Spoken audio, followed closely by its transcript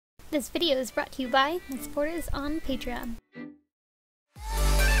This video is brought to you by my supporters on Patreon.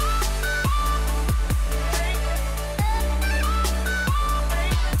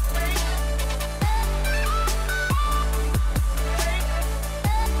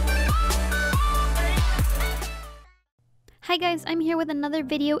 Hi guys, I'm here with another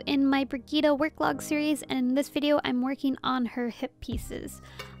video in my Brigitte worklog series, and in this video I'm working on her hip pieces.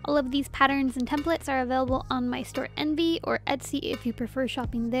 All of these patterns and templates are available on my store Envy or Etsy if you prefer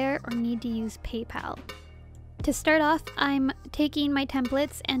shopping there or need to use PayPal. To start off, I'm taking my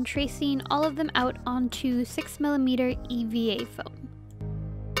templates and tracing all of them out onto 6mm EVA foam.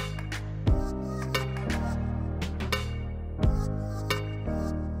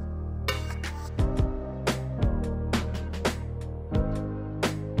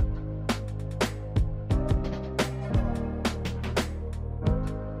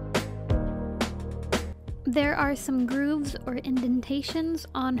 There are some grooves or indentations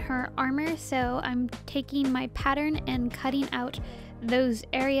on her armor, so I'm taking my pattern and cutting out those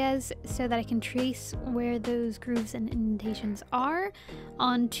areas so that I can trace where those grooves and indentations are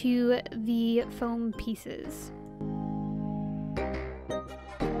onto the foam pieces.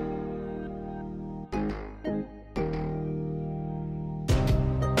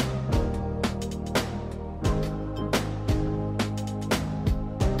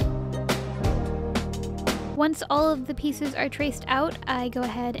 Once all of the pieces are traced out, I go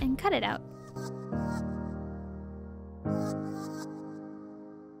ahead and cut it out.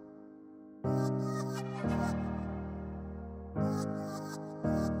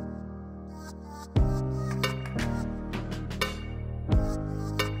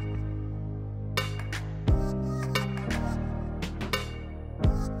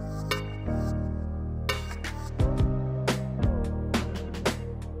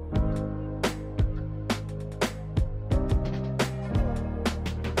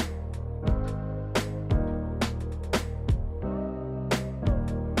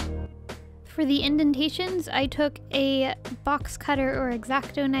 For the indentations, I took a box cutter or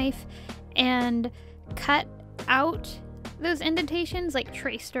X-Acto knife and cut out those indentations, like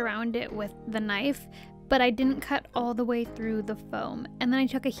traced around it with the knife, but I didn't cut all the way through the foam. And then I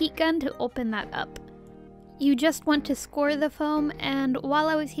took a heat gun to open that up. You just want to score the foam, and while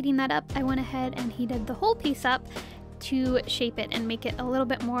I was heating that up, I went ahead and heated the whole piece up to shape it and make it a little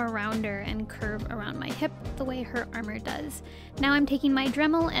bit more rounder and curve around my hip the way her armor does. Now I'm taking my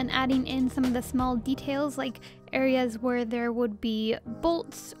Dremel and adding in some of the small details, like areas where there would be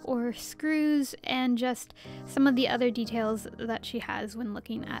bolts or screws and just some of the other details that she has when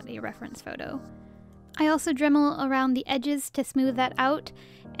looking at a reference photo. I also Dremel around the edges to smooth that out,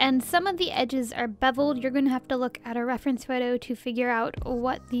 and some of the edges are beveled. You're going to have to look at a reference photo to figure out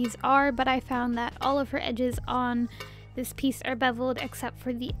what these are, but I found that all of her edges on this piece are beveled except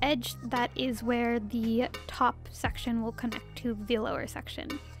for the edge that is where the top section will connect to the lower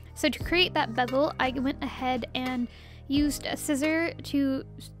section. So to create that bevel, I went ahead and used a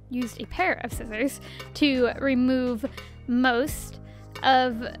pair of scissors to remove most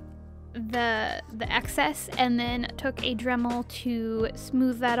of the excess, and then took a Dremel to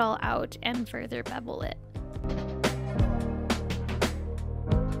smooth that all out and further bevel it.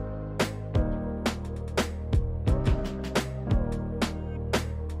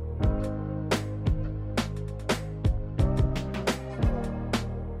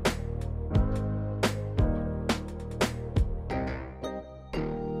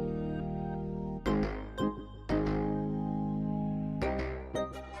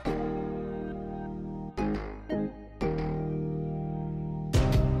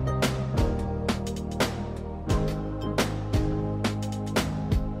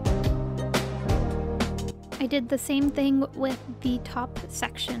 I did the same thing with the top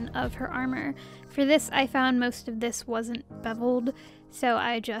section of her armor. For this, I found most of this wasn't beveled, so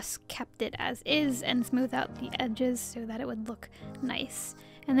I just kept it as is and smoothed out the edges so that it would look nice.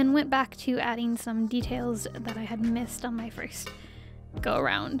 And then went back to adding some details that I had missed on my first go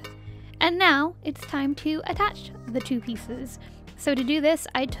around. And now it's time to attach the two pieces. So to do this,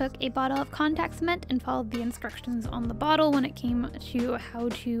 I took a bottle of contact cement and followed the instructions on the bottle when it came to how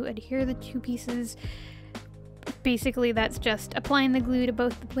to adhere the two pieces. Basically, that's just applying the glue to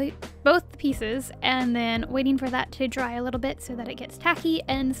both the pieces and then waiting for that to dry a little bit so that it gets tacky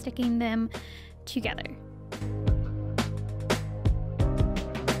and sticking them together.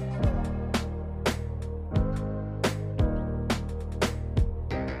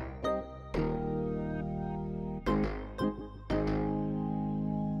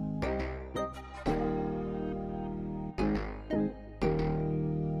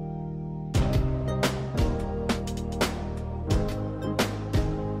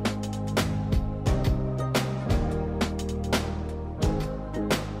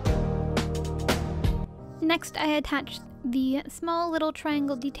 Next, I attached the small little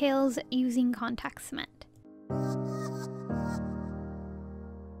triangle details using contact cement.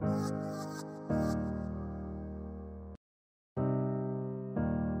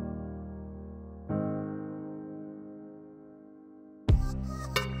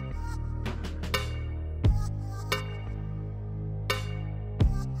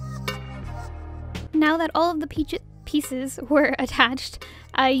 Now that all of the pieces were attached,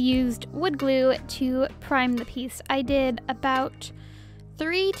 I used wood glue to prime the piece. I did about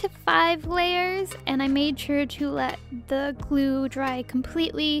 3 to 5 layers, and I made sure to let the glue dry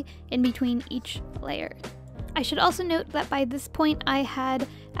completely in between each layer. I should also note that by this point I had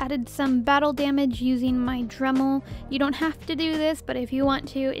added some battle damage using my Dremel. You don't have to do this, but if you want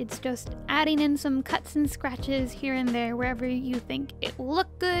to, it's just adding in some cuts and scratches here and there wherever you think it will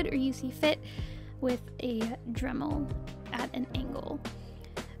look good or you see fit with a Dremel at an angle.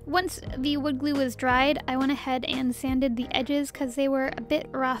 Once the wood glue was dried, I went ahead and sanded the edges because they were a bit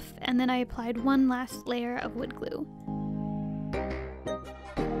rough, and then I applied one last layer of wood glue.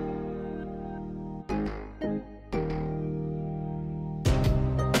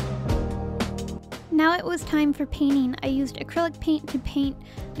 Now it was time for painting. I used acrylic paint to paint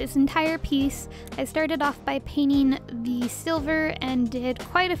this entire piece. I started off by painting the silver and did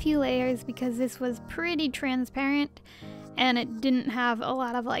quite a few layers because this was pretty transparent and it didn't have a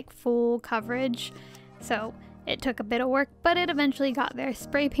lot of like full coverage, so it took a bit of work, but it eventually got there.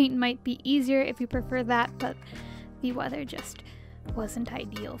 Spray paint might be easier if you prefer that, but the weather just wasn't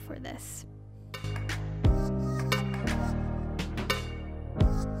ideal for this.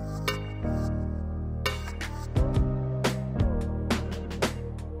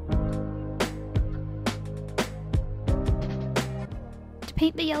 To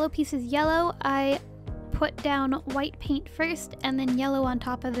paint the yellow pieces yellow, I put down white paint first and then yellow on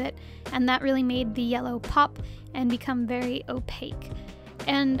top of it, and that really made the yellow pop and become very opaque.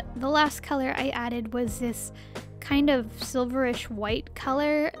 And the last color I added was this kind of silverish white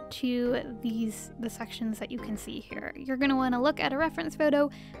color to the sections that you can see here. You're going to want to look at a reference photo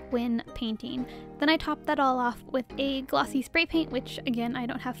when painting. Then I topped that all off with a glossy spray paint, which again I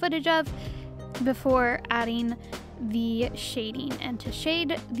don't have footage of, before adding the shading. And to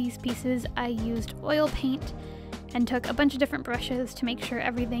shade these pieces I used oil paint and took a bunch of different brushes to make sure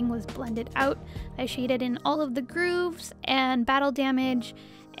everything was blended out. I shaded in all of the grooves and battle damage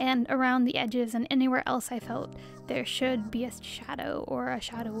and around the edges and anywhere else I felt there should be a shadow or a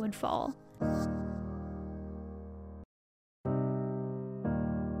shadow would fall.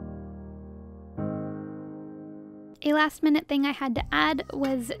 A last minute thing I had to add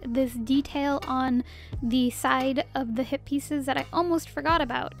was this detail on the side of the hip pieces that I almost forgot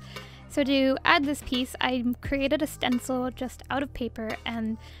about. So to add this piece, I created a stencil just out of paper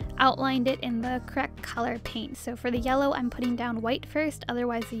and outlined it in the correct color paint. So for the yellow, I'm putting down white first,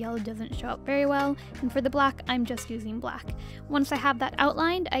 otherwise the yellow doesn't show up very well. And for the black, I'm just using black. Once I have that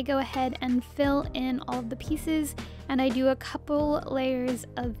outlined, I go ahead and fill in all of the pieces, and I do a couple layers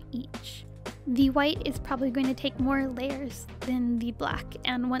of each. The white is probably going to take more layers than the black,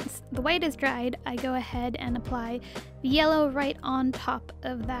 and once the white is dried, I go ahead and apply the yellow right on top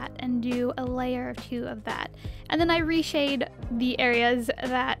of that and do a layer or two of that. And then I reshade the areas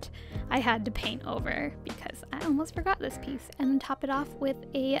that I had to paint over because I almost forgot this piece, and then top it off with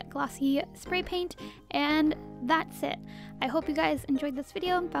a glossy spray paint, and that's it. I hope you guys enjoyed this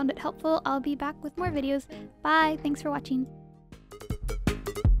video and found it helpful. I'll be back with more videos. Bye! Thanks for watching.